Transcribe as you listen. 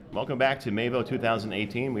Welcome back to MAVO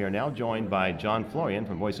 2018. We are now joined by John Florian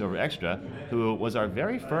from VoiceOver Extra, who was our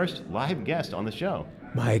very first live guest on the show.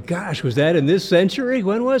 My gosh, was that in this century?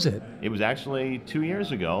 When was it? It was actually 2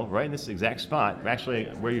 years ago, right in this exact spot, actually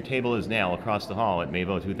where your table is now, across the hall at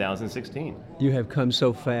MAVO 2016. You have come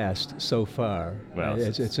so fast, so far. Well,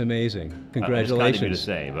 it's amazing. It's Congratulations. kind of you to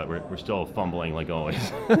say, but we're still fumbling like always.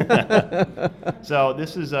 So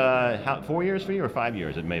this is 4 years for you or 5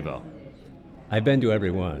 years at MAVO? I've been to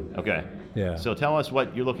every one. Okay. Yeah. So tell us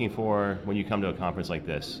what you're looking for when you come to a conference like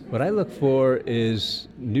this. What I look for is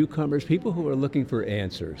newcomers, people who are looking for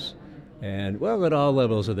answers. And, well, at all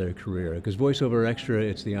levels of their career, because VoiceOver Extra,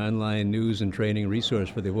 it's the online news and training resource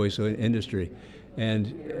for the voice industry.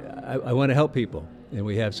 And I want to help people, and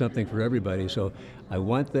we have something for everybody. So I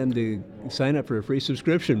want them to sign up for a free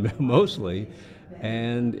subscription, mostly.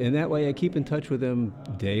 And in that way, I keep in touch with them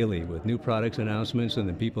daily with new products announcements, and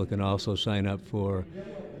then people can also sign up for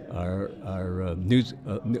our news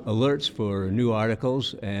alerts for new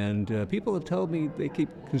articles. And people have told me, they keep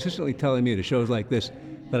consistently telling me at shows like this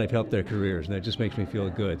that I've helped their careers, and that just makes me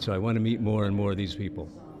feel good. So I want to meet more and more of these people.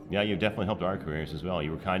 Yeah, you've definitely helped our careers as well.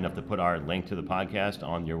 You were kind enough to put our link to the podcast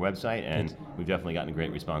on your website, and we've definitely gotten a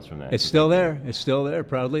great response from that. It's still there. It's still there,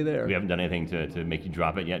 proudly there. We haven't done anything to make you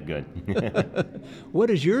drop it yet. Good. What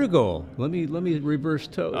is your goal? Let me reverse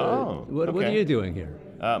what okay. are you doing here?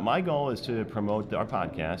 My goal is to promote our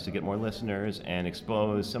podcast, to get more listeners and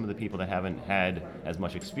expose some of the people that haven't had as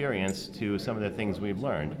much experience to some of the things we've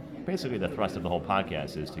learned. Basically, the thrust of the whole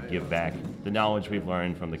podcast is to give back the knowledge we've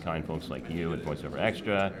learned from the kind folks like you at VoiceOver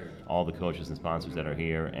Extra, all the coaches and sponsors that are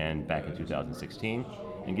here, and back in 2016,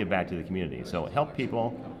 and give back to the community. So help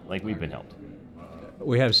people like we've been helped.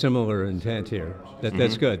 We have similar intent here.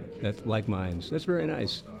 That's good. That's like minds. That's very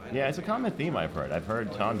nice. Yeah, it's a common theme I've heard. I've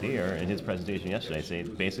heard Tom Deere in his presentation yesterday say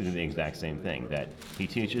basically the exact same thing, that he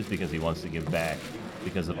teaches because he wants to give back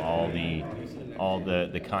because of all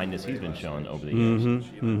the kindness he's been shown over the years.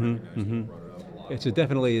 It's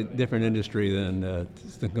definitely a different industry than the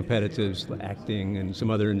competitives, acting, and some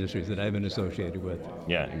other industries that I've been associated with.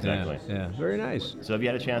 Yeah, exactly. Yeah, very nice. So have you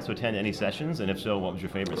had a chance to attend any sessions, and if so, what was your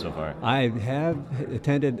favorite so far? I have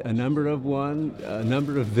attended a number of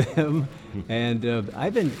them, and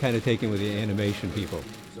I've been kind of taken with the animation people.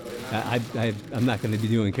 I'm not going to be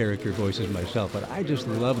doing character voices myself, but I just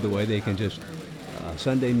love the way they can just,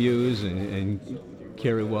 Sunday Muse and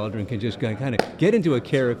Carrie Waldron can just kind of get into a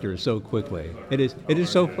character so quickly. It is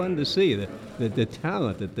so fun to see the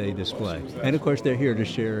talent that they display. And of course, they're here to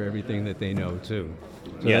share everything that they know too.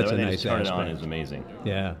 So Yeah, that's the way a they nice just turn aspect. it on is amazing.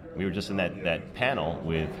 Yeah. We were just in that panel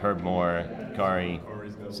with Herb Moore, Kari,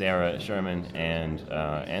 Sarah Sherman,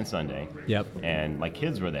 and Sunday. Yep. And my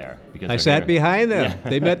kids were there because I they're sat here. behind them. Yeah.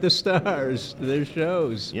 They met the stars to their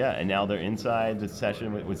shows. Yeah, and now they're inside the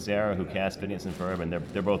session with Sarah, who cast Phineas and Ferb, and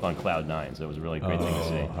they're both on cloud nine. So it was a really great thing to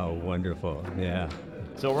see. How wonderful. Yeah.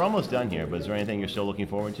 So we're almost done here, but is there anything you're still looking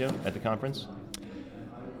forward to at the conference?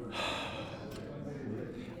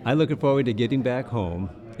 I'm looking forward to getting back home,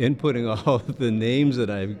 inputting all of the names that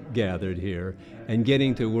I've gathered here, and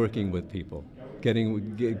getting to working with people,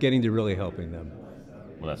 getting to really helping them.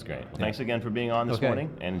 Well, that's great. Well, thanks again for being on this morning,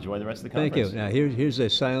 and enjoy the rest of the Thank conference. you. Now here's a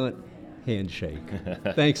silent handshake.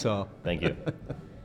 Thanks all. Thank you.